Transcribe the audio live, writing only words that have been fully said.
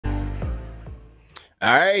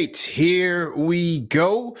All right, here we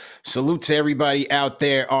go. Salute to everybody out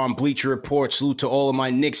there on Bleacher Report. Salute to all of my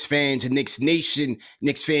Knicks fans and Knicks Nation,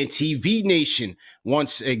 KnicksFanTV Nation.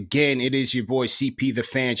 Once again, it is your boy CP the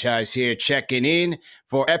Fanchise here, checking in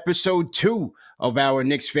for episode 2 of our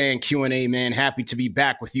Knicks fan Q&A, man. Happy to be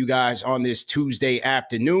back with you guys on this Tuesday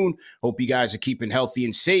afternoon. Hope you guys are keeping healthy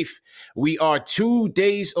and safe. We are 2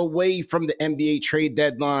 days away from the NBA trade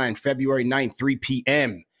deadline, February 9th, 3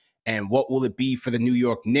 p.m., and what will it be for the New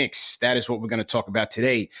York Knicks? That is what we're going to talk about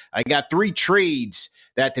today. I got 3 trades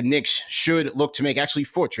that the Knicks should look to make. Actually,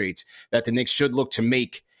 4 trades that the Knicks should look to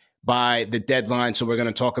make by the deadline. So we're going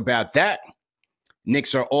to talk about that.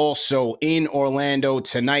 Knicks are also in Orlando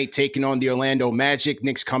tonight, taking on the Orlando Magic.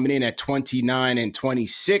 Knicks coming in at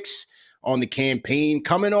 29-26 on the campaign,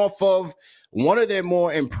 coming off of one of their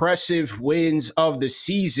more impressive wins of the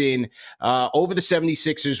season over the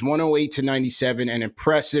 76ers, 108-97, an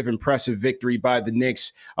impressive victory by the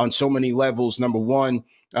Knicks on so many levels. Number one,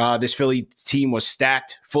 this Philly team was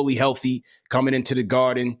stacked, fully healthy, coming into the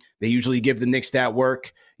Garden. They usually give the Knicks that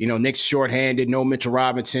work. You know, Knicks shorthanded, no Mitchell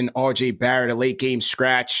Robinson, RJ Barrett, a late game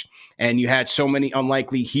scratch. And you had so many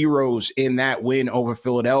unlikely heroes in that win over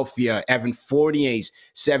Philadelphia. Evan Fournier's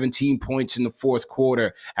 17 points in the fourth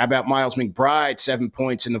quarter. How about Miles McBride, 7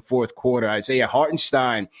 points in the fourth quarter? Isaiah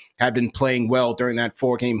Hartenstein had been playing well during that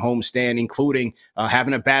 4-game homestand, including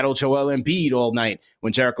having to battle Joel Embiid all night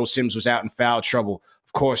when Jericho Sims was out in foul trouble.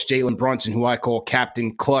 Of course, Jalen Brunson, who I call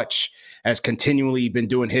Captain Clutch, has continually been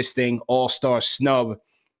doing his thing. All-star snub.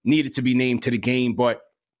 Needed to be named to the game, but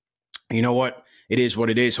you know what? It is what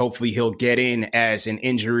it is. Hopefully he'll get in as an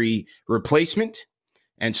injury replacement.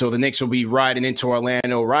 And so the Knicks will be riding into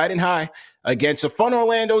Orlando, riding high against a fun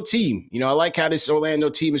Orlando team. You know, I like how this Orlando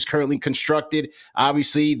team is currently constructed.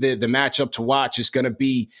 Obviously, the matchup to watch is going to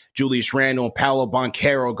be Julius Randle and Paolo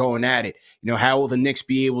Banchero going at it. You know, how will the Knicks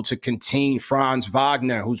be able to contain Franz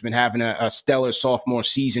Wagner, who's been having a stellar sophomore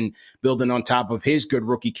season, building on top of his good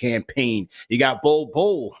rookie campaign? You got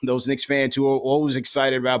Bol, those Knicks fans who are always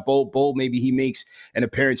excited about Bol. Maybe he makes an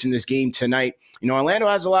appearance in this game tonight. You know, Orlando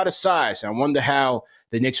has a lot of size. I wonder how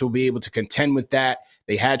the Knicks will be able to contend with that.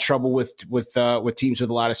 They had trouble with teams with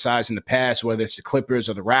a lot of size in the past, whether it's the Clippers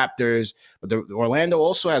or the Raptors. But Orlando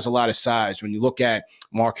also has a lot of size. When you look at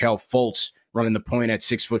Markelle Fultz running the point at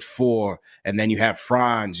 6'4", and then you have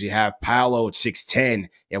Franz, you have Paolo at 6'10",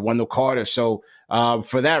 you have Wendell Carter. So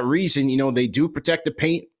for that reason, you know, they do protect the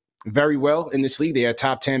paint very well in this league. They are a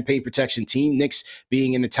top 10 paint protection team, Knicks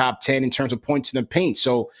being in the top 10 in terms of points in the paint.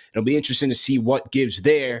 So it'll be interesting to see what gives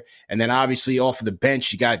there. And then obviously off of the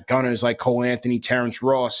bench, you got gunners like Cole Anthony, Terrence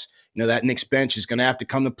Ross. You know, that Knicks bench is going to have to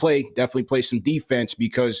come to play, definitely play some defense,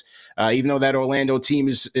 because even though that Orlando team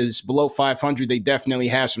is below 500, they definitely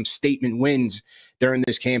have some statement wins during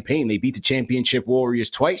this campaign. They beat the championship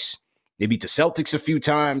Warriors twice. They beat the Celtics a few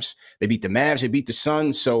times. They beat the Mavs. They beat the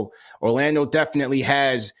Suns. So Orlando definitely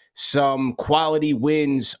has some quality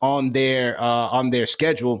wins on their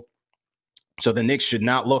schedule. So the Knicks should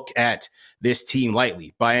not look at this team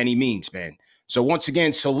lightly by any means, man. So once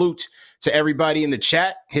again, salute to everybody in the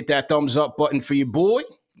chat. Hit that thumbs up button for your boy.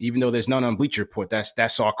 Even though there's none on Bleacher Report,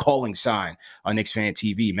 that's our calling sign on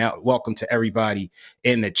KnicksFanTV. Man, welcome to everybody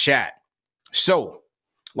in the chat. So,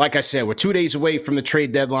 like I said, we're 2 days away from the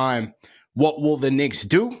trade deadline. What will the Knicks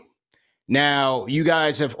do? Now, you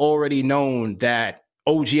guys have already known that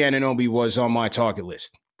OG Anunoby was on my target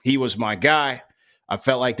list. He was my guy. I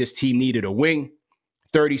felt like this team needed a wing.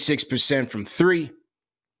 36% from 3.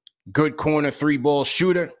 Good corner 3-ball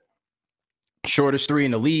shooter. Shortest 3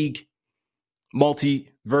 in the league.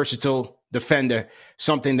 Multi-versatile defender.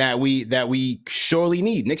 Something that we surely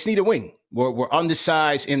need. Knicks need a wing. We're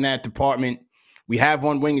undersized in that department. We have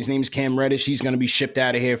one wing. His name is Cam Reddish. He's going to be shipped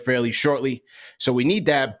out of here fairly shortly. So we need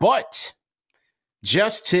that. But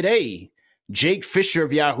just today, Jake Fisher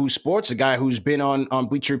of Yahoo Sports, a guy who's been on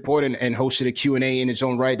Bleacher Report and hosted a Q&A in his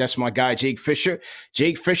own right. That's my guy, Jake Fisher.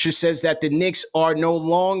 Jake Fisher says that the Knicks are no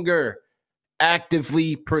longer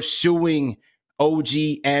actively pursuing OG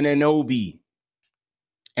Anunoby.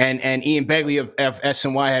 And Ian Begley of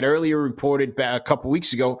SNY had earlier reported a couple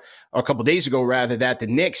days ago, rather, that the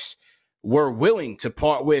Knicks were willing to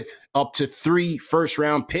part with up to 3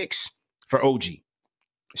 first-round picks for OG.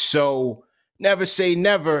 So never say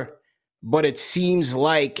never, but it seems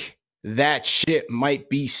like that ship might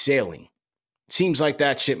be sailing.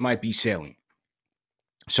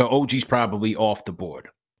 So OG's probably off the board.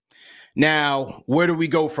 Now, where do we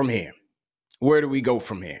go from here?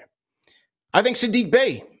 I think Saddiq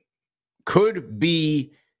Bey could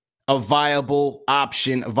be a viable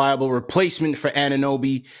option, a viable replacement for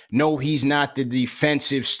Anunoby. No, he's not the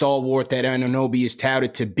defensive stalwart that Anunoby is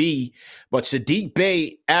touted to be, but Saddiq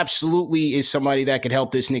Bey absolutely is somebody that could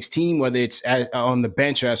help this Knicks team, whether it's on the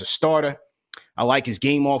bench or as a starter. I like his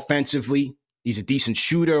game offensively. He's a decent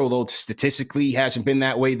shooter, although statistically he hasn't been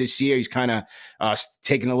that way this year. He's kind of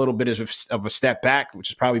taken a little bit of a step back,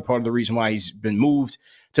 which is probably part of the reason why he's been moved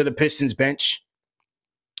to the Pistons bench.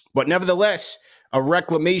 But nevertheless, a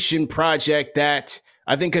reclamation project that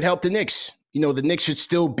I think could help the Knicks. You know, the Knicks should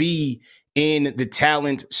still be in the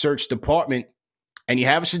talent search department. And you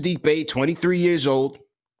have Saddiq Bey, 23 years old,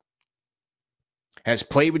 has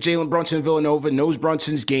played with Jalen Brunson in Villanova, knows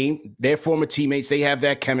Brunson's game. They're former teammates. They have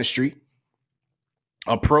that chemistry.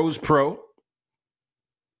 A pro's pro.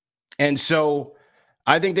 And so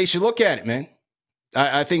I think they should look at it, man.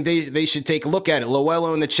 I think they should take a look at it.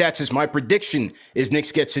 Loello in the chat says, my prediction is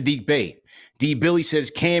Knicks get Saddiq Bey. D. Billy says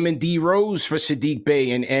Cam and D. Rose for Saddiq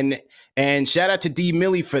Bey. And shout out to D.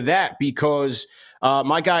 Millie for that, because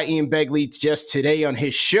my guy Ian Begley just today on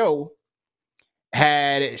his show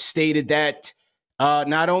had stated that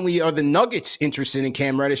not only are the Nuggets interested in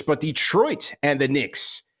Cam Reddish, but Detroit and the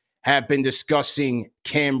Knicks have been discussing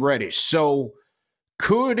Cam Reddish. So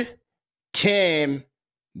could Cam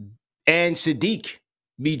and Saddiq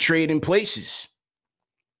be trading places?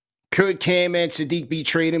 Could Cam and Saddiq be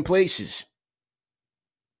trading places?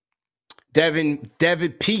 Devin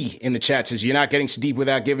P in the chat says, you're not getting Saddiq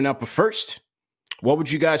without giving up a first. What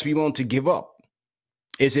would you guys be willing to give up?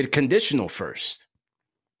 Is it a conditional first?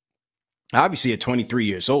 Obviously, at 23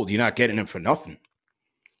 years old, you're not getting him for nothing.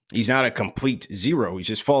 He's not a complete zero. He's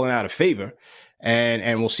just falling out of favor.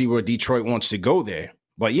 And we'll see where Detroit wants to go there.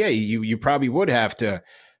 But yeah, you probably would have to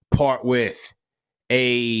part with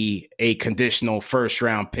a conditional first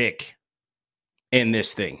round pick in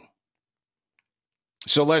this thing.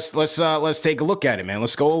 So let's take a look at it, man.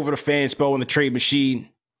 Let's go over to Fanspo and the trade machine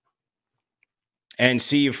and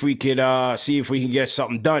see if we can get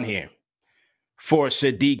something done here for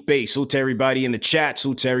Saddiq Bey. Salute to everybody in the chat.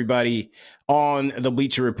 Salute to everybody on the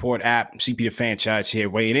Bleacher Report app. CP the Fanchise here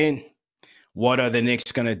weighing in. What are the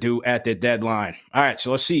Knicks going to do at the deadline? All right,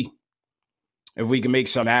 so let's see if we can make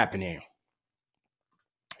something happen here.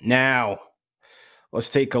 Now, let's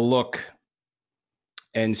take a look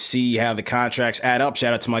and see how the contracts add up.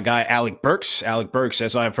 Shout out to my guy, Alec Burks. Alec Burks,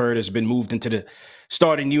 as I've heard, has been moved into the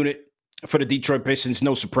starting unit for the Detroit Pistons.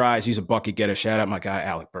 No surprise. He's a bucket getter. Shout out my guy,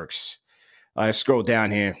 Alec Burks. I scroll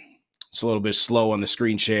down here. It's a little bit slow on the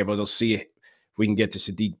screen share, but let's see if we can get to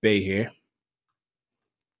Saddiq Bey here.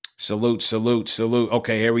 Salute, salute, salute.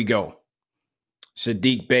 Okay, here we go.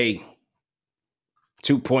 Saddiq Bey,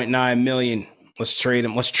 $2.9 million. Let's trade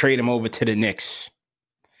him. Let's trade him over to the Knicks.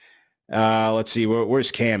 Let's see.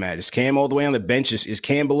 Where's Cam at? Is Cam all the way on the bench? Is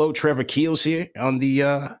Cam below Trevor Keels here on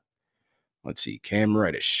the let's see. Cam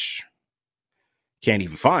Reddish. Can't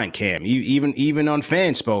even find Cam. Even on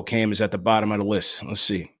Fanspo, Cam is at the bottom of the list. Let's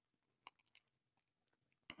see.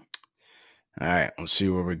 All right, let's see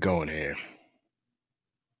where we're going here.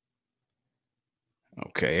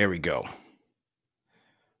 Okay, here we go.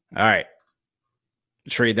 All right.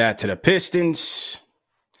 Trade that to the Pistons.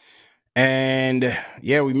 And,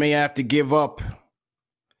 yeah, we may have to give up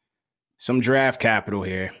some draft capital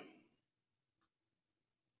here.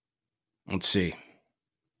 Let's see.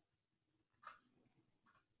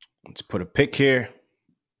 Let's put a pick here.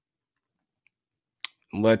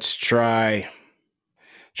 Let's try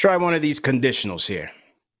one of these conditionals here.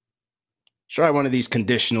 Try one of these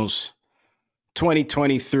conditionals.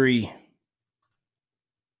 2023.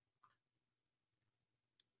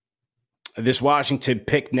 This Washington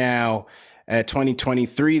pick now at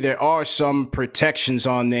 2023. There are some protections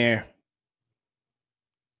on there.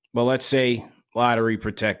 But let's say lottery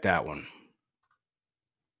protect that one.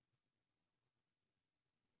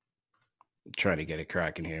 Try to get it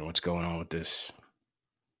cracking here. What's going on with this?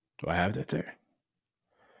 Do I have that there?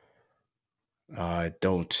 I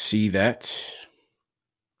don't see that.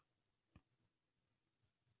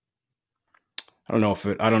 I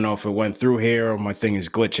don't know if it went through here or my thing is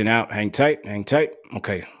glitching out. Hang tight, hang tight.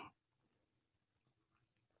 Okay.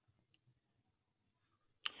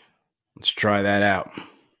 Let's try that out.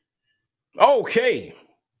 Okay.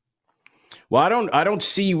 Well, I don't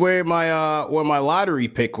see where my lottery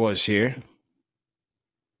pick was here.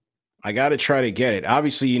 I got to try to get it.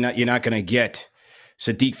 Obviously, you're not going to get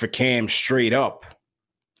Saddiq for Cam straight up.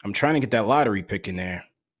 I'm trying to get that lottery pick in there.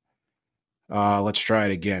 Let's try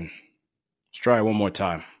it again. Let's try it one more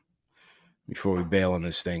time before we bail on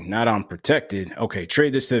this thing. Not unprotected. Okay,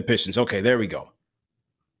 trade this to the Pistons. Okay, there we go.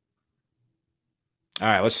 All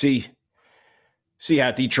right, let's see See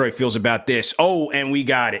how Detroit feels about this. Oh, and we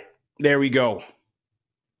got it. There we go.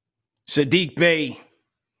 Saddiq Bey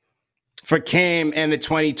for Cam and the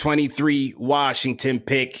 2023 Washington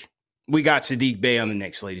pick. We got Saddiq Bey on the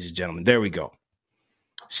Knicks, ladies and gentlemen. There we go.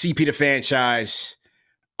 CP the Fanchise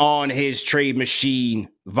on his trade machine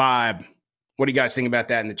vibe. What do you guys think about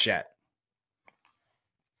that in the chat?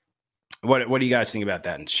 What do you guys think about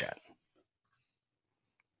that in the chat?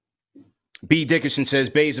 B. Dickerson says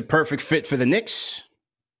Bey is a perfect fit for the Knicks.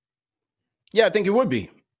 Yeah, I think he would be.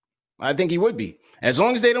 I think he would be. As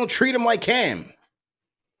long as they don't treat him like Cam.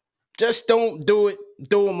 Just don't do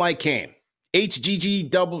him like Cam. HGG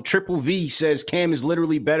double triple V says Cam is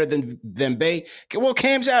literally better than Bey. Well,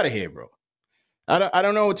 Cam's out of here, bro. I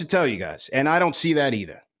don't know what to tell you guys. And I don't see that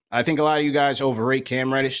either. I think a lot of you guys overrate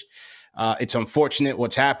Cam Reddish. It's unfortunate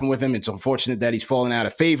what's happened with him. It's unfortunate that he's fallen out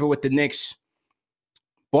of favor with the Knicks.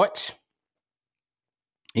 But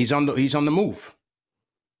he's on the move.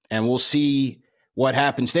 And we'll see what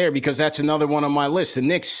happens there, because that's another one on my list. The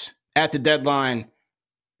Knicks at the deadline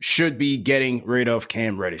should be getting rid of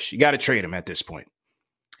Cam Reddish. You got to trade him at this point.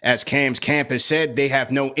 As Cam's camp has said, they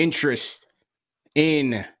have no interest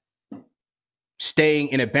in staying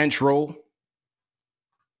in a bench role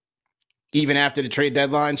even after the trade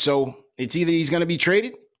deadline. So it's either he's going to be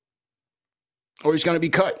traded or he's going to be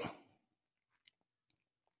cut.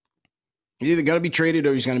 He's either going to be traded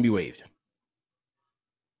or he's going to be waived.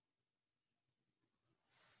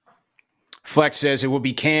 Flex says it will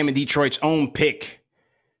be Cam and Detroit's own pick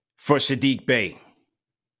for Saddiq Bey.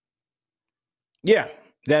 Yeah,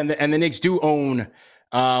 and the Knicks do own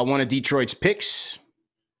one of Detroit's picks.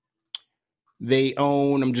 They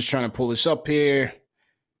own, I'm just trying to pull this up here.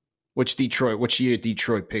 Which year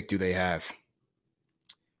Detroit pick do they have?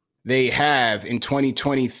 They have in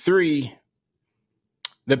 2023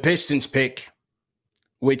 the Pistons pick,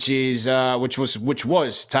 which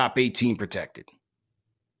was top 18 protected.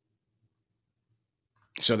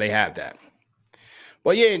 So they have that.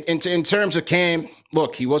 Well, yeah, in terms of Cam,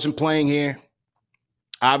 look, he wasn't playing here.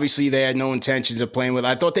 Obviously, they had no intentions of playing with.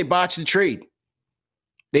 I thought they botched the trade.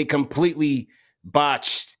 They completely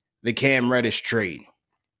botched the Cam Reddish trade.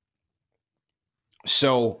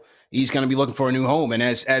 So he's going to be looking for a new home. And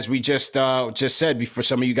as we just said, for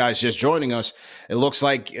some of you guys just joining us, it looks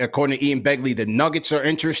like, according to Ian Begley, the Nuggets are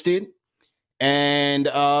interested. And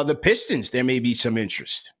the Pistons, there may be some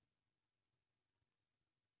interest.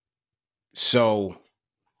 So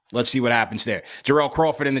let's see what happens there. Jarrell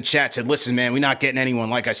Crawford in the chat said, listen, man, we're not getting anyone.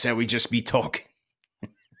 Like I said, we just be talking.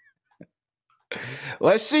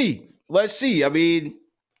 Let's see. I mean,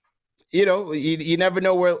 you never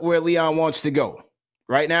know where Leon wants to go.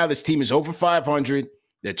 Right now, this team is over 500.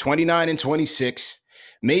 They're 29-26.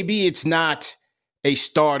 Maybe it's not a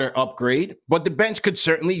starter upgrade, but the bench could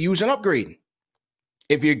certainly use an upgrade.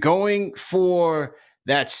 If you're going for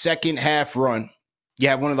that second half run, you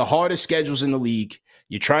have one of the hardest schedules in the league.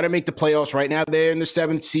 You try to make the playoffs. Right now, they're in the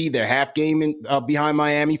 7th seed. They're half game behind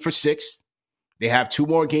Miami for 6th. They have 2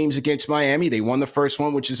 more games against Miami. They won the first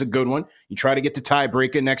one, which is a good one. You try to get the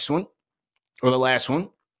tiebreaker next one or the last one.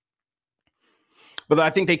 But I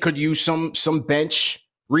think they could use some bench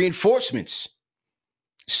reinforcements.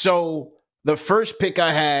 So the first pick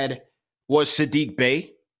I had was Saddiq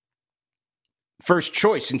Bey. First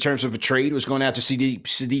choice in terms of a trade was going out to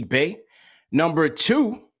Saddiq Bey. Number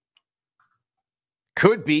 2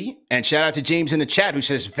 could be, and shout out to James in the chat who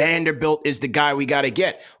says Vanderbilt is the guy we got to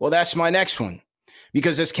get. Well, that's my next one.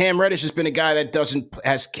 Because as Cam Reddish has been a guy that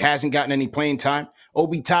hasn't gotten any playing time,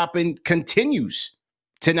 Obi Toppin continues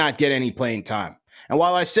to not get any playing time. And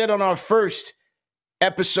while I said on our first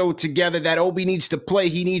episode together that Obi needs to play,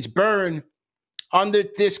 he needs burn, under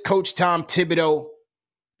this coach Tom Thibodeau,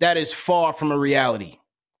 that is far from a reality.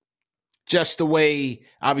 Just the way,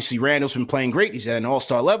 obviously, Randall's been playing great. He's at an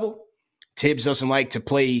all-star level. Tibbs doesn't like to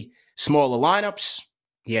play smaller lineups.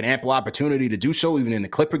 He had ample opportunity to do so, even in the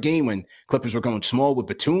Clipper game when Clippers were going small with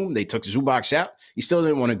Batum. They took Zubac out. He still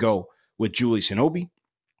didn't want to go with Julius and Obi.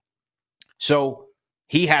 So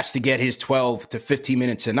he has to get his 12 to 15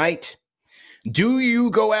 minutes a night. Do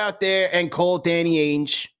you go out there and call Danny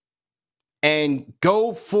Ainge and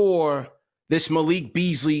go for this Malik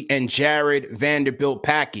Beasley and Jared Vanderbilt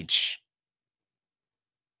package?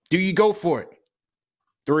 Do you go for it?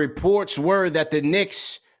 The reports were that the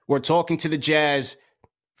Knicks were talking to the Jazz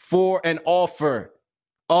for an offer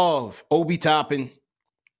of Obi Toppin,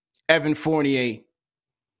 Evan Fournier,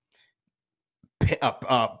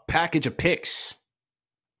 a package of picks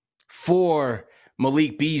for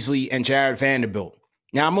Malik Beasley and Jared Vanderbilt.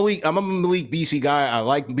 Now, I'm a Malik Beasley guy. I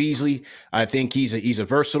like Beasley. I think he's a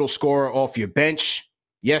versatile scorer off your bench.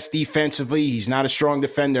 Yes, defensively, he's not a strong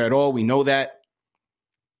defender at all. We know that.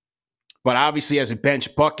 But obviously, as a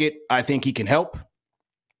bench bucket, I think he can help.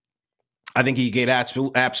 I think he can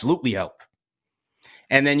absolutely help.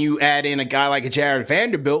 And then you add in a guy like a Jared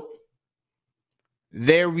Vanderbilt.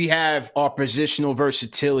 There we have our positional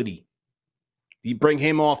versatility. You bring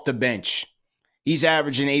him off the bench. He's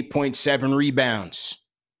averaging 8.7 rebounds.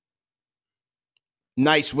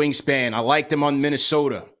 Nice wingspan. I liked him on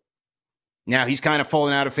Minnesota. Now, he's kind of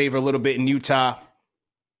fallen out of favor a little bit in Utah.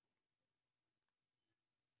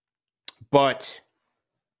 But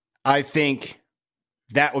I think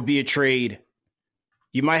that would be a trade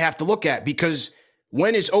you might have to look at, because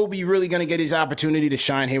when is Obi really going to get his opportunity to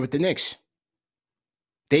shine here with the Knicks?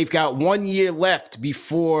 They've got 1 year left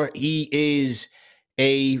before he is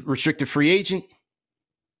a restricted free agent.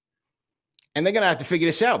 And they're going to have to figure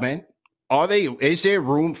this out, man. Is there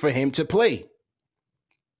room for him to play?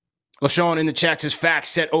 LaShawn in the chat says, facts,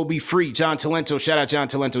 set Obi free. John Talento, shout out John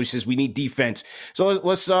Talento. He says, we need defense. So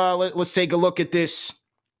let's take a look at this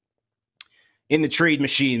in the trade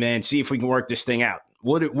machine, man. See if we can work this thing out.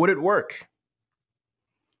 Would it work?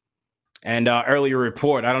 And earlier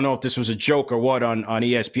report, I don't know if this was a joke or what, on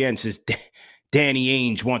ESPN, says Danny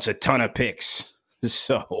Ainge wants a ton of picks.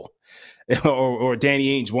 So, or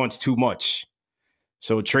Danny Ainge wants too much.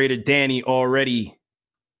 So traded Danny already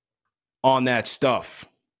on that stuff.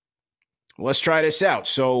 Let's try this out.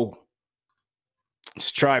 So let's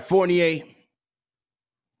try Fournier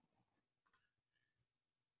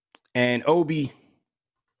and Obi.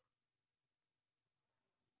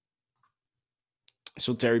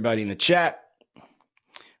 So to everybody in the chat,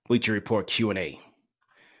 Bleacher Report Q&A.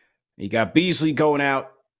 You got Beasley going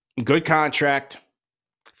out. Good contract.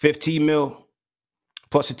 15 mil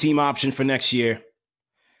plus a team option for next year.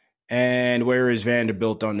 And where is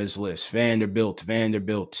Vanderbilt on this list? Vanderbilt.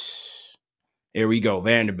 Here we go.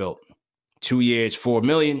 Vanderbilt. 2 years, $4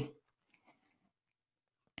 million.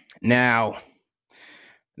 Now,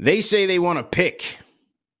 they say they want a pick.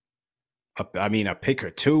 A pick or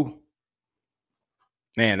two.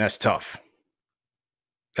 Man, that's tough.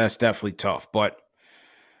 That's definitely tough. But,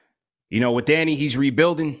 with Danny, he's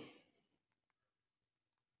rebuilding.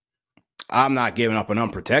 I'm not giving up an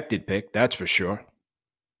unprotected pick. That's for sure.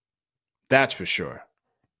 The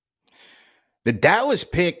Dallas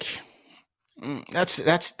pick,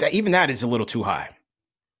 even that is a little too high.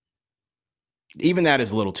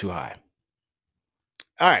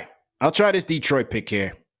 All right, I'll try this Detroit pick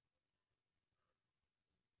here.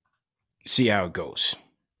 See how it goes.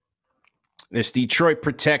 This Detroit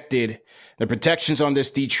protected. The protections on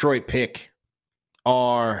this Detroit pick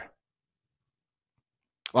are,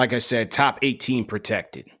 like I said, top 18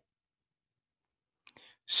 protected.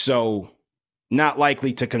 So, not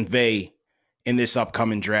likely to convey in this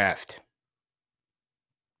upcoming draft.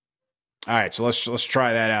 All right, so let's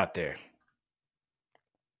try that out there.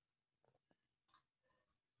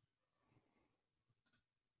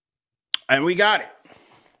 And we got it.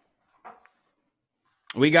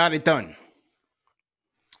 We got it done.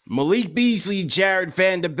 Malik Beasley, Jared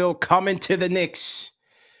Vanderbilt coming to the Knicks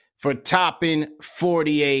for Toppin,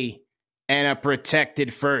 Fournier, and a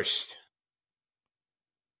protected first.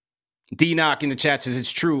 D-Knock in the chat says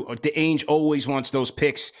it's true. The Ainge always wants those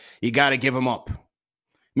picks. You got to give them up.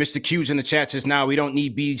 Mr. Q's in the chat says, we don't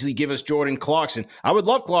need Beasley. Give us Jordan Clarkson. I would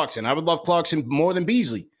love Clarkson. I would love Clarkson more than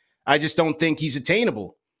Beasley. I just don't think he's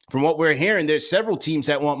attainable. From what we're hearing, there's several teams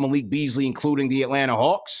that want Malik Beasley, including the Atlanta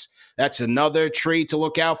Hawks. That's another trade to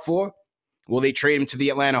look out for. Will they trade him to the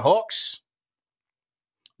Atlanta Hawks?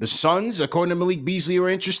 The Suns, according to Malik Beasley, are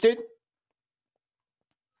interested.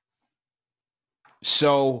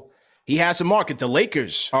 So he has a market. The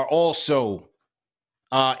Lakers are also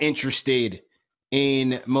interested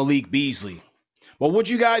in Malik Beasley. Well, would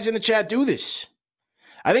you guys in the chat do this?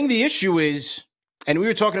 I think the issue is, and we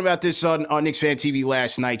were talking about this on KnicksFanTV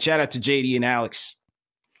last night. Shout out to JD and Alex.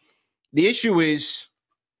 The issue is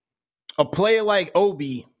a player like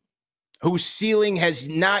Obi, whose ceiling has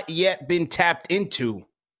not yet been tapped into,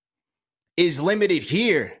 is limited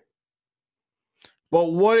here.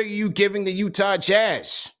 But what are you giving the Utah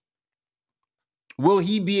Jazz? Will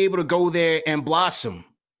he be able to go there and blossom?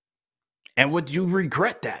 And would you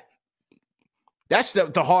regret that? That's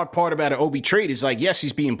the hard part about an Obi trade is like, yes,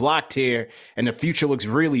 he's being blocked here and the future looks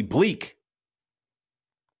really bleak.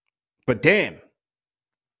 But damn,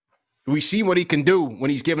 we see what he can do when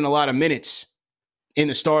he's given a lot of minutes in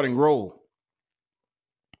the starting role.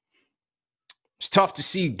 It's tough to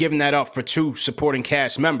see giving that up for two supporting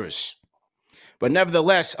cast members. But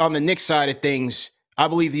nevertheless, on the Knicks side of things, I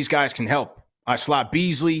believe these guys can help. I slot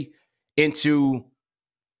Beasley into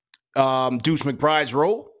Deuce McBride's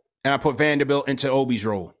role, and I put Vanderbilt into Obi's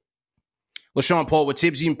role. LaShawn Paul, would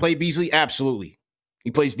Tibbs even play Beasley? Absolutely.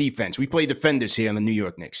 He plays defense. We play defenders here on the New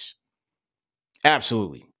York Knicks.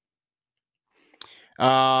 Absolutely.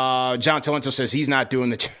 John Talento says he's not doing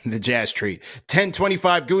the Jazz trade.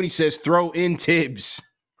 1025 Goonie says throw in Tibbs.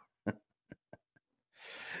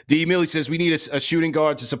 D. Millie says we need a shooting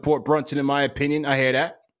guard to support Brunson, in my opinion. I hear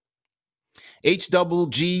that.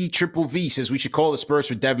 HGG Triple V says we should call the Spurs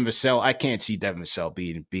for Devin Vassell. I can't see Devin Vassell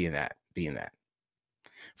being that.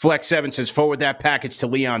 Flex 7 says forward that package to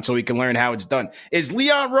Leon so he can learn how it's done. Is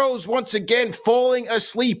Leon Rose once again falling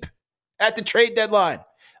asleep at the trade deadline?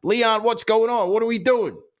 Leon, what's going on? What are we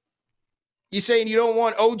doing? You saying you don't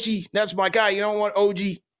want OG? That's my guy. You don't want OG?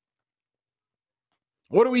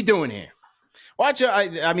 What are we doing here? Watch.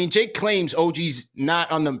 I mean, Jake claims OG's not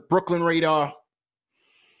on the Brooklyn radar.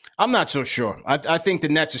 I'm not so sure. I think the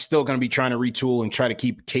Nets are still going to be trying to retool and try to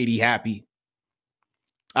keep KD happy.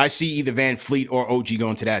 I see either Van Fleet or OG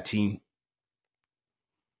going to that team.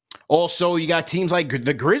 Also, you got teams like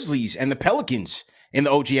the Grizzlies and the Pelicans in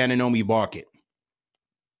the OG Anunoby market.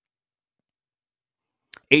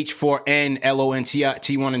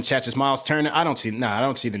 H4NLONT1 in chat says Miles Turner. I don't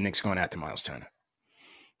see the Knicks going after Miles Turner.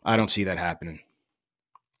 I don't see that happening.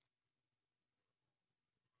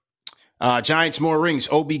 Giants more rings.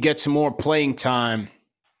 Obi gets some more playing time.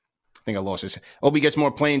 I think I lost this. Obi gets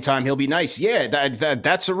more playing time. He'll be nice. Yeah,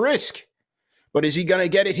 that's a risk. But is he going to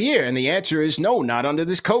get it here? And the answer is no, not under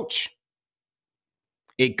this coach.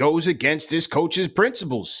 It goes against this coach's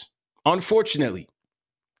principles, unfortunately.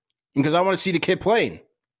 Because I want to see the kid playing.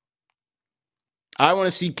 I want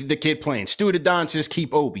to see the kid playing. Stu Don says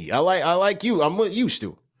keep Obi. I like you. I'm with you,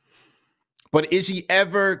 Stu. But is he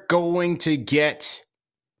ever going to get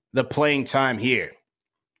the playing time here?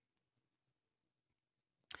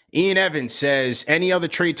 Ian Evans says, any other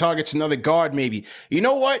trade targets, another guard maybe. You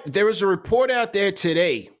know what? There was a report out there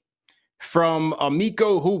today from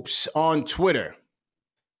Amico Hoops on Twitter.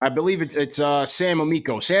 I believe it's Sam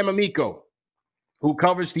Amico. Sam Amico, who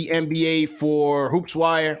covers the NBA for Hoops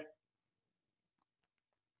Wire,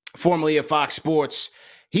 formerly of Fox Sports.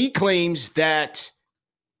 He claims that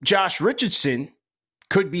Josh Richardson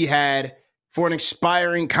could be had for an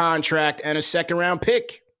expiring contract and a second-round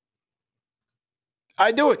pick.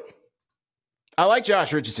 I do it. I like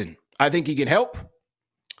Josh Richardson. I think he can help.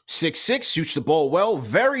 6'6", shoots the ball well.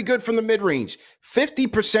 Very good from the mid-range.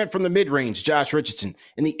 50% from the mid-range, Josh Richardson,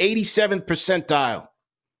 in the 87th percentile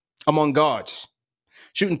among guards.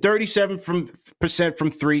 Shooting 37%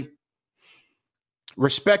 from three.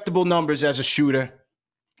 Respectable numbers as a shooter.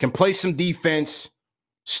 Can play some defense.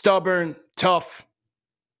 Stubborn, tough,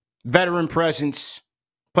 veteran presence.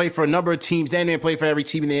 Play for a number of teams. They didn't play for every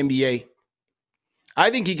team in the NBA. I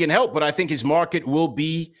think he can help, but I think his market will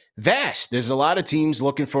be vast. There's a lot of teams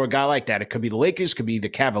looking for a guy like that. It could be the Lakers, could be the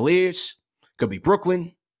Cavaliers, could be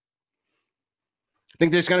Brooklyn. I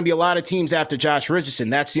think there's going to be a lot of teams after Josh Richardson.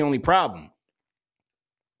 That's the only problem.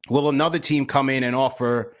 Will another team come in and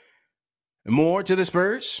offer more to the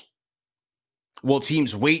Spurs? Will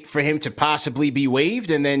teams wait for him to possibly be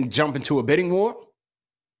waived and then jump into a bidding war?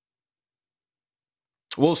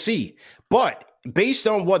 We'll see. But based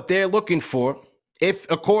on what they're looking for, if,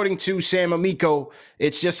 according to Sam Amico,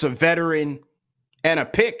 it's just a veteran and a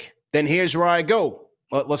pick, then here's where I go.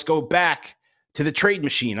 Let's go back to the trade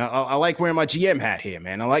machine. I like wearing my GM hat here,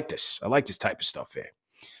 man. I like this. I like this type of stuff here.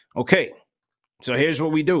 Okay, so here's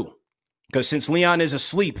what we do. Because since Leon is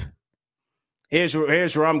asleep, here's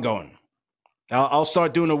where I'm going. I'll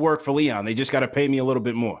start doing the work for Leon. They just got to pay me a little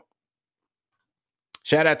bit more.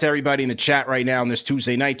 Shout out to everybody in the chat right now on this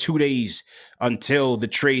Tuesday night, 2 days until the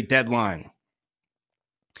trade deadline.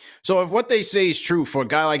 So if what they say is true for a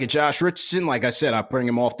guy like a Josh Richardson, like I said, I bring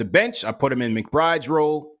him off the bench. I put him in McBride's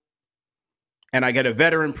role. And I get a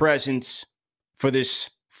veteran presence for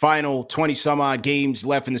this final 20-some-odd games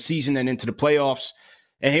left in the season and into the playoffs.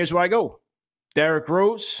 And here's where I go. Derrick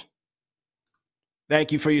Rose,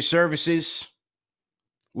 thank you for your services.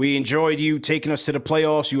 We enjoyed you taking us to the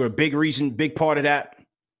playoffs. You were a big reason, big part of that.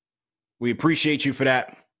 We appreciate you for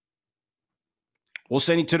that. We'll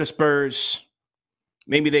send you to the Spurs.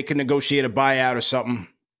 Maybe they can negotiate a buyout or something,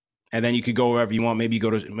 and then you could go wherever you want. Maybe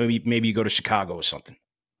you go to Chicago or something.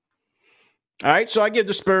 All right, so I give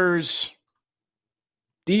the Spurs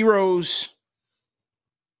D Rose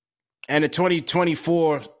and a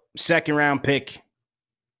 2024 second-round pick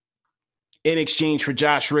in exchange for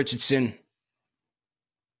Josh Richardson.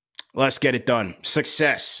 Let's get it done.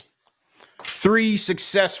 Success. 3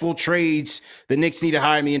 successful trades. The Knicks need to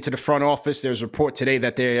hire me into the front office. There's a report today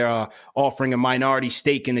that they're offering a minority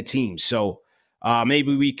stake in the team. So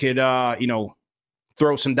Maybe we could,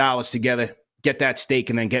 throw some dollars together, get that stake,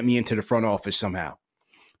 and then get me into the front office somehow.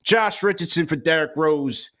 Josh Richardson for Derrick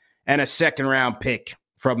Rose and a second-round pick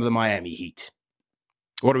from the Miami Heat.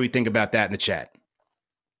 What do we think about that in the chat?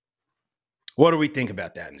 What do we think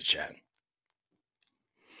about that in the chat?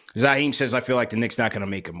 Zaheem says, I feel like the Knicks not going to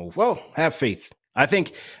make a move. Well, have faith. I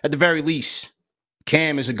think at the very least,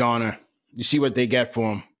 Cam is a goner. You see what they get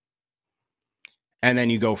for him. And then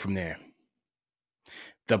you go from there.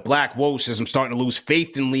 The Black Woe says, I'm starting to lose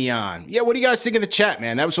faith in Leon. Yeah, what do you guys think of the chat,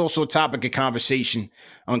 man? That was also a topic of conversation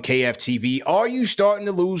on KFTV. Are you starting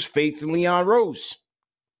to lose faith in Leon Rose?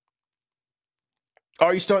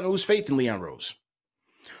 Are you starting to lose faith in Leon Rose?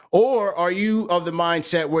 Or are you of the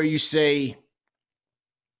mindset where you say,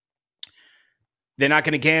 they're not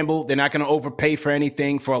going to gamble, they're not going to overpay for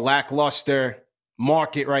anything for a lackluster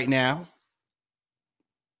market right now,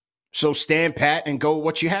 so stand pat and go with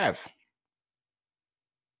what you have?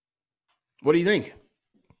 What do you think?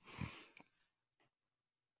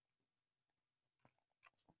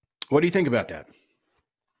 What do you think about that?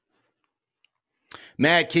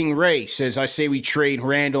 Mad King Ray says, I say we trade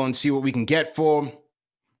Randall and see what we can get for him.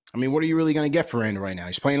 I mean, what are you really going to get for Randall right now?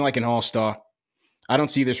 He's playing like an all-star. I don't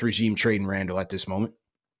see this regime trading Randall at this moment.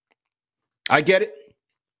 I get it.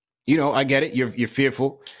 I get it. You're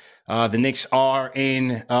fearful. The Knicks are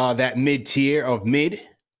in that mid-tier of mid.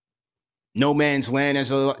 No man's land,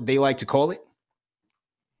 as they like to call it.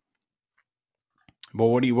 But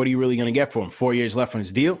what are you really going to get for him? 4 years left on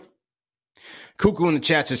his deal. Cuckoo in the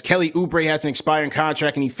chat says, Kelly Oubre has an expiring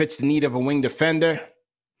contract and he fits the need of a wing defender.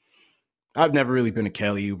 I've never really been a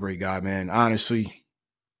Kelly Oubre guy, man. Honestly.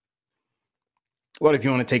 What if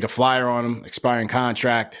you want to take a flyer on him? Expiring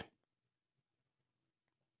contract.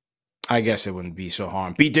 I guess it wouldn't be so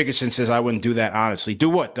harm. B. Dickerson says, I wouldn't do that, honestly. Do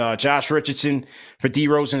what? Josh Richardson for D.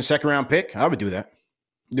 Rose in a second-round pick? I would do that.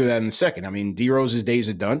 Do that in a second. I mean, D. Rose's days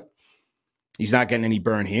are done. He's not getting any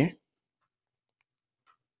burn here.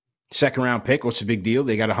 Second-round pick, what's the big deal?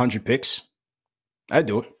 They got 100 picks. I'd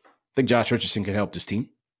do it. I think Josh Richardson could help this team.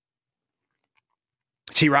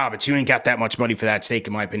 T. Roberts, you ain't got that much money for that stake,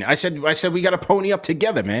 in my opinion. I said we got to pony up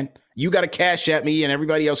together, man. You got to cash at me and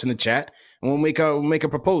everybody else in the chat, and we'll make a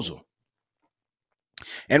proposal.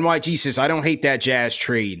 NYG says, I don't hate that Jazz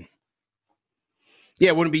trade. Yeah,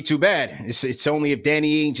 it wouldn't be too bad. It's only if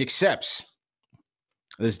Danny Ainge accepts.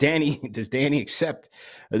 Does Danny accept,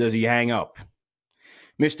 or does he hang up?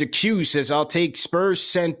 Mr. Q says, I'll take Spurs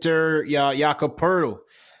center Jakob Poeltl.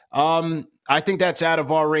 I think that's out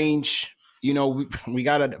of our range. We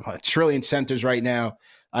got a trillion centers right now.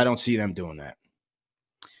 I don't see them doing that.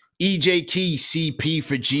 EJ Key, CP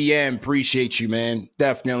for GM. Appreciate you, man.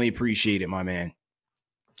 Definitely appreciate it, my man.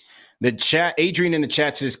 The chat, Adrian in the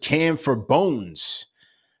chat says Cam for Bones.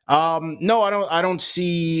 No, I don't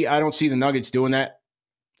see the Nuggets doing that.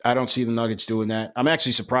 I don't see the Nuggets doing that. I'm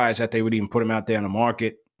actually surprised that they would even put him out there on the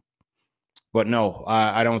market. But no,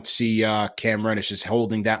 I don't see Cam Reddish as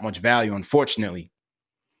holding that much value, unfortunately.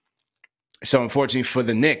 So unfortunately for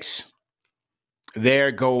the Knicks,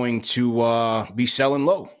 they're going to be selling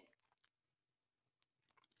low.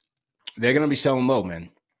 They're going to be selling low, man.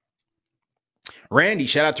 Randy,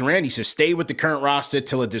 shout out to Randy, says stay with the current roster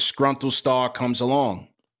till a disgruntled star comes along.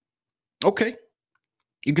 Okay.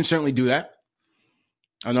 You can certainly do that.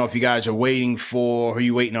 I don't know if you guys are waiting for, are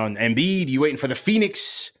you waiting on Embiid? Are you waiting for the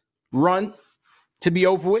Phoenix run to be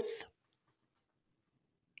over with?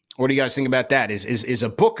 What do you guys think about that? Is a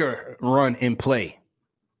Booker run in play?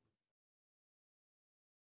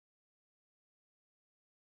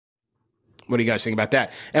 What do you guys think about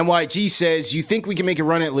that? NYG says, you think we can make a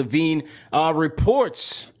run at Levine?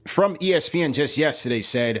 Reports from ESPN just yesterday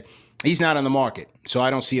said he's not on the market. So I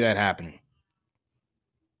don't see that happening.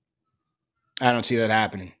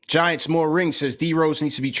 Giants more rings says D Rose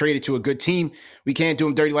needs to be traded to a good team. We can't do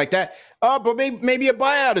him dirty like that. But maybe a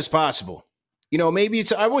buyout is possible. Maybe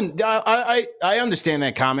it's, I understand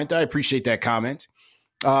that comment. I appreciate that comment.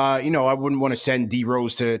 I wouldn't want to send D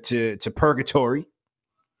Rose to purgatory.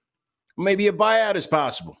 Maybe a buyout is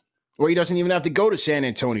possible. Or he doesn't even have to go to San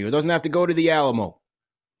Antonio. He doesn't have to go to the Alamo.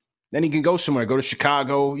 Then he can go somewhere, go to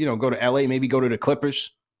Chicago, go to LA, maybe go to the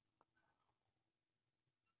Clippers.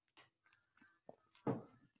 What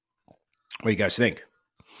do you guys think?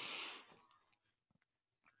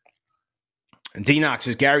 And D-Knox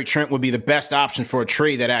says Gary Trent would be the best option for a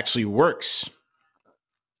trade that actually works.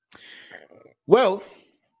 Well,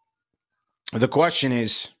 the question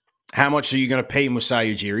is, how much are you going to pay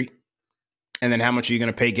Masai Ujiri? And then how much are you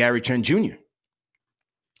going to pay Gary Trent Jr.?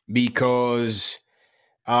 Because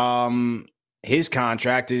his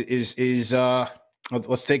contract is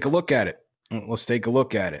let's take a look at it. Let's take a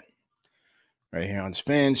look at it. Right here on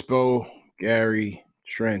Fanspo, Gary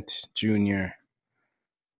Trent Jr.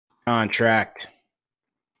 contract.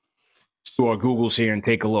 Let's do our Googles here and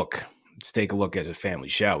take a look. Let's take a look as a family,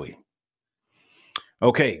 shall we?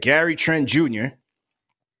 Okay, Gary Trent Jr.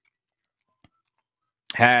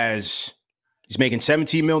 he's making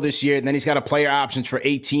 $17 million this year, and then he's got a player options for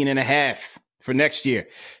 $18.5 million for next year.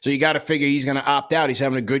 So you got to figure he's going to opt out. He's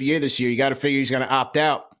having a good year this year. You got to figure he's going to opt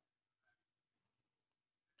out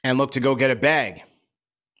and look to go get a bag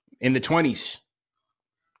in the 20s.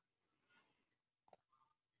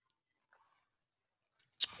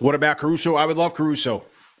 What about Caruso? I would love Caruso.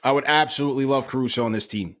 I would absolutely love Caruso on this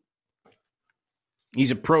team. He's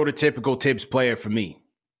a prototypical Tibbs player for me.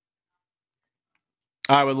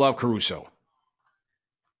 I would love Caruso.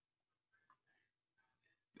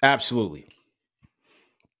 Absolutely.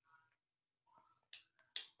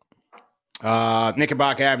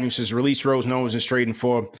 Knickerbocker Avenue says release Rose, no one's trading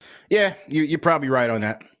for him. Yeah, you're probably right on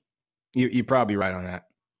that. You're probably right on that.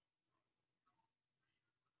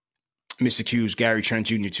 Mr. Q's, Gary Trent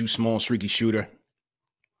Jr., too small, streaky shooter.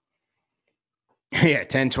 Yeah,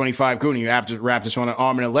 10-25 Goonie. You have to wrap this on an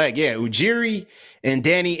arm and a leg. Yeah, Ujiri and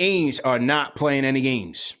Danny Ainge are not playing any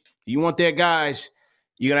games. You want their guys,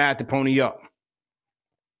 you're going to have to pony up.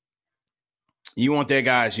 You want their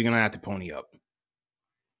guys, you're going to have to pony up.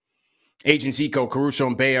 Agent Zico, Caruso,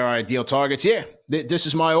 and Bay are ideal targets. Yeah, this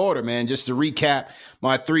is my order, man. Just to recap,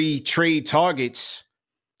 my 3 trade targets.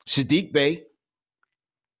 Sadiq Bey,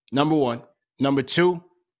 number 1. Number 2,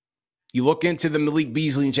 you look into the Malik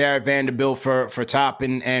Beasley and Jared Vanderbilt for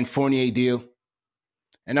Toppin and Fournier deal.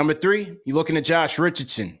 And number 3, you look into Josh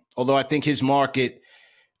Richardson, although I think his market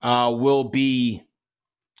will be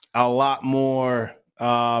a lot more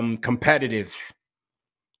competitive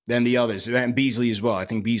than the others. And Beasley as well. I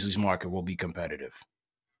think Beasley's market will be competitive.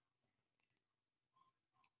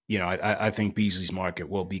 You know, I think Beasley's market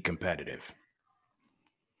will be competitive.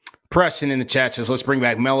 Preston in the chat says, let's bring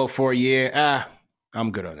back Melo for a year.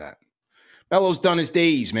 I'm good on that. Melo's done his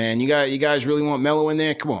days, man. You guys really want Melo in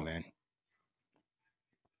there? Come on, man.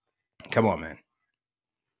 Come on, man.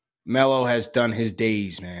 Melo has done his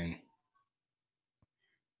days, man.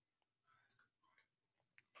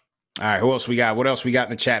 All right, who else we got? What else we got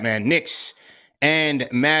in the chat, man? Knicks and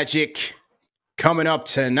Magic coming up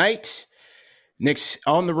tonight. Knicks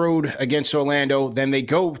on the road against Orlando. Then they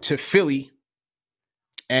go to Philly.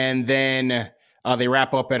 And then they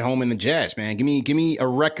wrap up at home in the Jazz, man. Give me a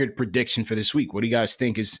record prediction for this week. What do you guys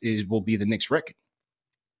think will be the Knicks record?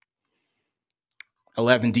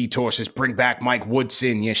 11 Detour says, bring back Mike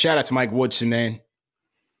Woodson. Yeah, shout out to Mike Woodson, man.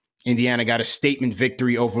 Indiana got a statement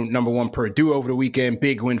victory over number 1 Purdue over the weekend.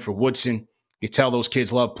 Big win for Woodson. You tell those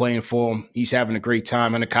kids love playing for him. He's having a great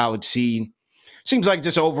time on the college scene. Seems like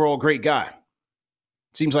just an overall great guy.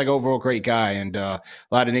 And a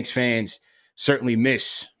lot of Knicks fans certainly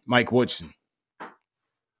miss Mike Woodson.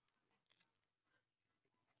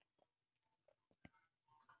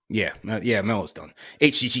 Yeah, Melo's done.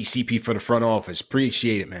 HGGCP for the front office.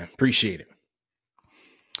 Appreciate it, man. Appreciate it.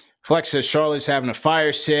 Flex says Charlotte's having a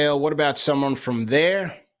fire sale. What about someone from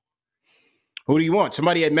there? Who do you want?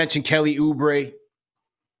 Somebody had mentioned Kelly Oubre.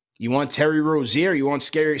 You want Terry Rozier? You want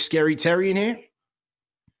Scary Terry in here?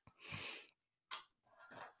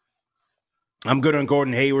 I'm good on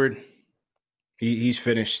Gordon Hayward. He's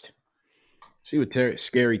finished. See what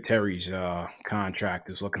Scary Terry's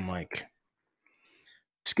contract is looking like.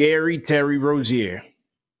 Scary Terry Rozier.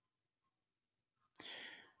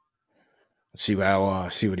 Let's see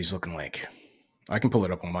what he's looking like. I can pull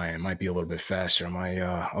it up on my end. Might be a little bit faster.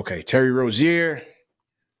 Okay, Terry Rozier.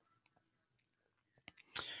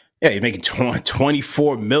 Yeah, you're making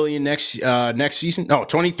 $24 million next season. No,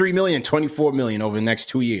 $23 million, $24 million over the next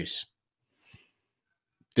 2 years.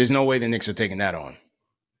 There's no way the Knicks are taking that on.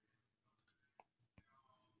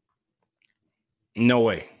 No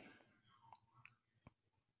way.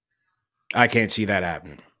 I can't see that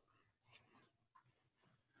happening.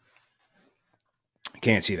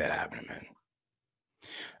 Can't see that happening, man.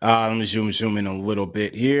 Let me zoom in a little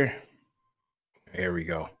bit here. Here we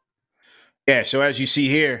go. Yeah, so as you see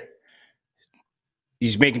here,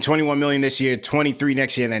 he's making $21 million this year, $23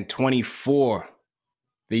 next year, and then $24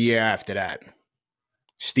 the year after that.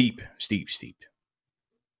 Steep.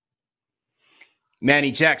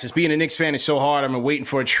 Manny Jackson says, being a Knicks fan is so hard. I'm waiting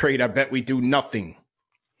for a trade. I bet we do nothing.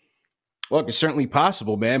 Look, it's certainly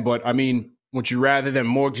possible, man. But, I mean, would you rather than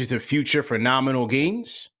mortgage the future for nominal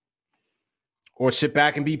gains? Or sit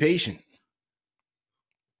back and be patient?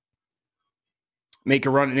 Make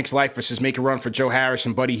a run at Knicks Life versus make a run for Joe Harris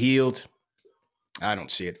and Buddy Hield. I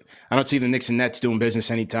don't see it. I don't see the Knicks and Nets doing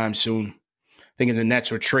business anytime soon. thinking the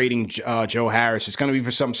Nets are trading Joe Harris, it's going to be for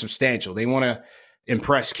something substantial. They want to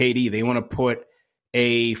impress KD. They want to put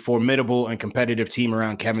a formidable and competitive team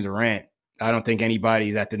around Kevin Durant. I don't think anybody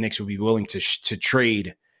that the Knicks would be willing to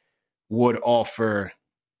trade would offer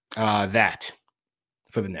that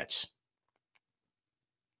for the Nets.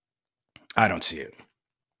 I don't see it.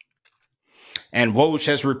 And Woj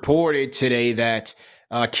has reported today that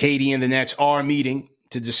KD and the Nets are meeting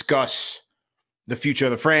to discuss the future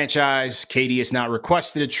of the franchise. KD has not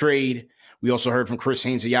requested a trade. We also heard from Chris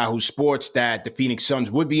Haynes of Yahoo Sports that the Phoenix Suns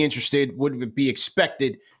would be interested, would be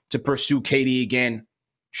expected to pursue KD again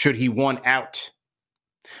should he want out.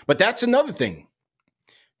 But that's another thing.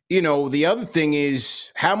 You know, the other thing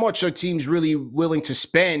is, how much are teams really willing to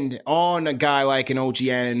spend on a guy like an OG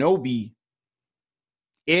Anunoby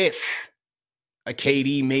if a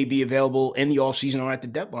KD may be available in the offseason or at the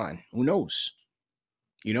deadline? Who knows?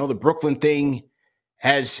 You know, the Brooklyn thing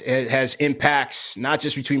has impacts not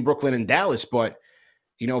just between Brooklyn and Dallas, but,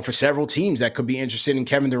 you know, for several teams that could be interested in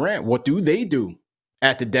Kevin Durant. What do they do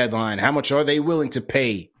at the deadline? How much are they willing to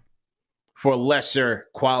pay for lesser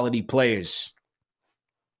quality players?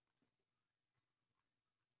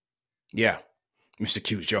 Yeah, Mr.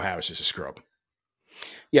 Q's Joe Harris is a scrub.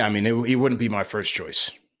 Yeah, I mean, he wouldn't be my first choice.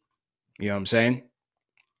 You know what I'm saying?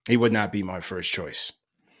 He would not be my first choice.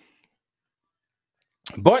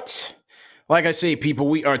 But, like I say, people,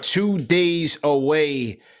 we are 2 days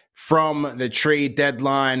away from the trade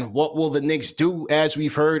deadline. What will the Knicks do? As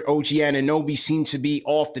we've heard, OG Anunoby seems to be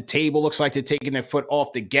off the table. Looks like they're taking their foot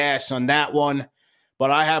off the gas on that one.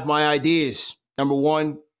 But I have my ideas. Number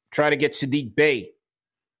one, try to get Sadiq Bey.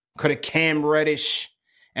 Could a Cam Reddish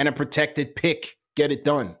and a protected pick get it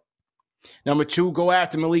done? Number two, go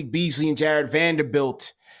after Malik Beasley and Jared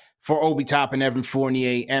Vanderbilt for Obi Toppin and Evan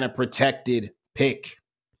Fournier and a protected pick.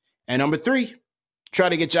 And number three, try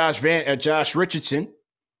to get Josh Richardson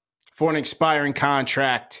for an expiring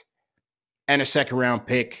contract and a second-round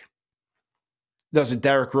pick. Does a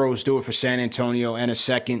Derrick Rose do it for San Antonio and a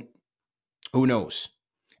second? Who knows?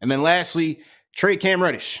 And then lastly, trade Cam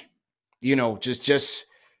Reddish. You know, just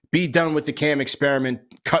be done with the Cam experiment.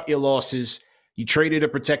 Cut your losses. You traded a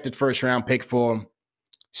protected first-round pick for him.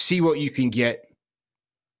 See what you can get.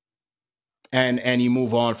 And you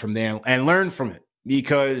move on from there and learn from it.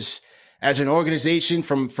 Because as an organization,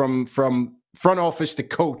 from front office to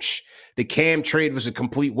coach, the Cam trade was a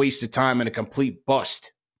complete waste of time and a complete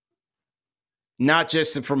bust. Not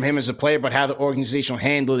just from him as a player, but how the organization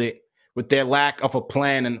handled it with their lack of a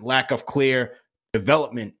plan and lack of clear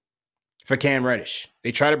development for Cam Reddish.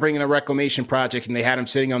 They tried to bring in a reclamation project, and they had him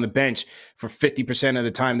sitting on the bench for 50% of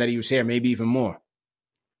the time that he was here, maybe even more.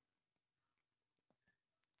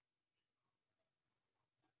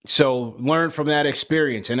 So learn from that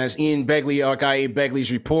experience. And as Ian Begley, our guy Ian Begley,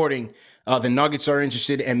 is reporting, the Nuggets are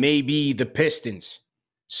interested and maybe the Pistons.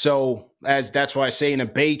 So that's why I say in a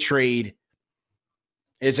Bay trade,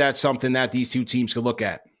 is that something that these two teams could look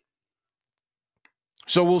at?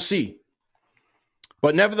 So we'll see.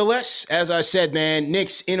 But nevertheless, as I said, man,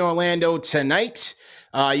 Knicks in Orlando tonight.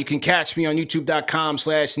 You can catch me on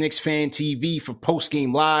youtube.com/KnicksFanTV for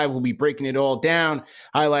postgame live. We'll be breaking it all down.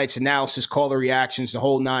 Highlights, analysis, caller reactions, the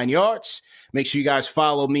whole 9 yards. Make sure you guys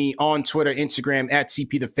follow me on Twitter, Instagram, at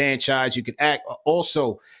CP The Fanchise. You can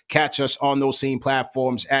also catch us on those same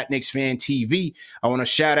platforms at KnicksFanTV. I want to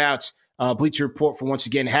shout out Bleacher Report for once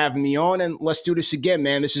again having me on. And let's do this again,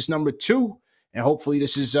 man. This is number 2. And hopefully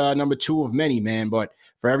this is number 2 of many, man. But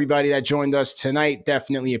for everybody that joined us tonight,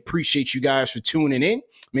 definitely appreciate you guys for tuning in.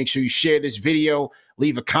 Make sure you share this video,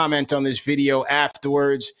 leave a comment on this video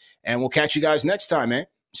afterwards, and we'll catch you guys next time, man.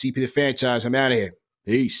 CP The Fanchise, I'm out of here.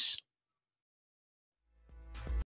 Peace.